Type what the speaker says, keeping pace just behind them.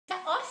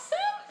awesome?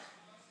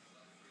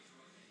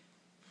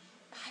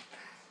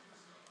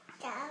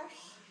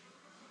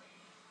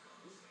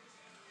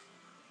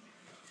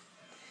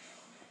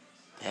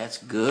 That's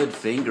good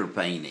finger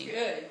painting.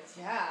 Good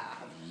job.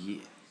 Yeah.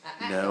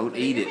 Don't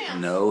eat it.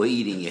 No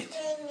eating it.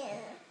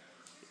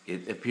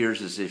 It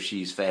appears as if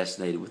she's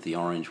fascinated with the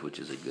orange, which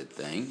is a good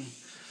thing.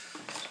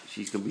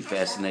 She's going to be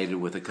fascinated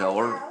with the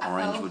color.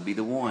 Orange would be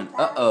the one.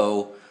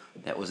 Uh-oh.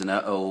 That was an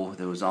uh-oh.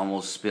 There was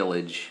almost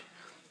spillage.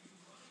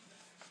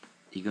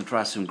 You going to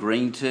try some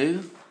green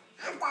too?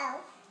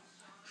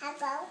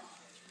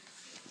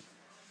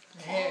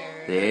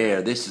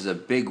 There. This is a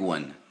big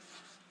one.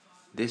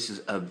 This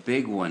is a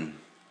big one.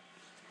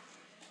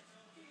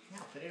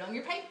 Now put it on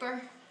your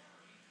paper.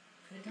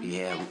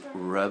 Yeah,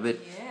 rub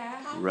it. Yeah.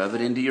 Rub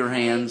it into your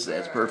hands.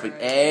 That's perfect.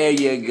 There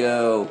you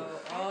go.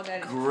 Oh,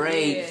 that is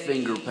great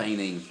pretty. finger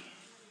painting.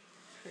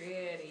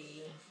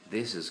 Pretty.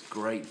 This is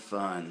great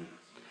fun,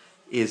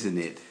 isn't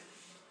it?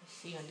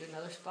 So you want to do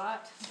another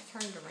spot?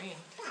 Turn it around.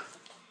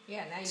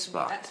 Yeah, now you can do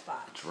that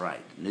spot. That's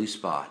right. New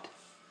spot.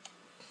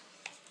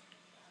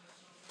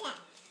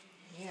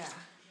 Yeah.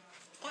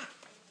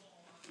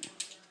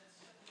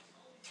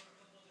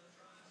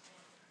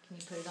 Can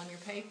you put it on your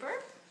paper?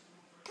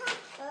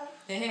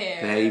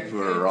 There.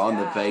 Paper on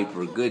the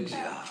paper. Good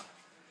job.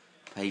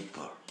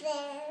 Paper.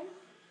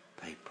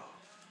 Paper.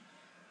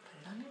 Put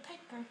it on your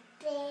paper.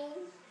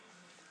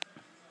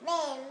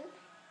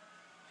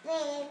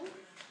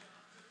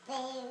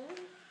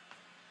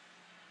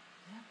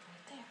 Yeah, put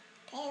it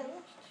there.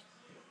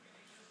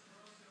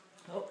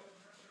 Oh.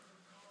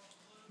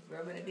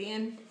 Rubbing it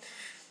in.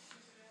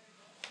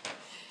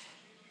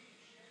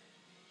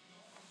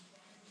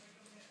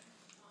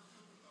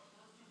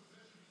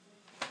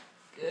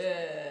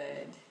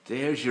 Good.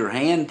 There's your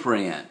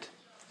handprint.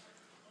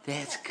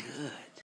 That's good.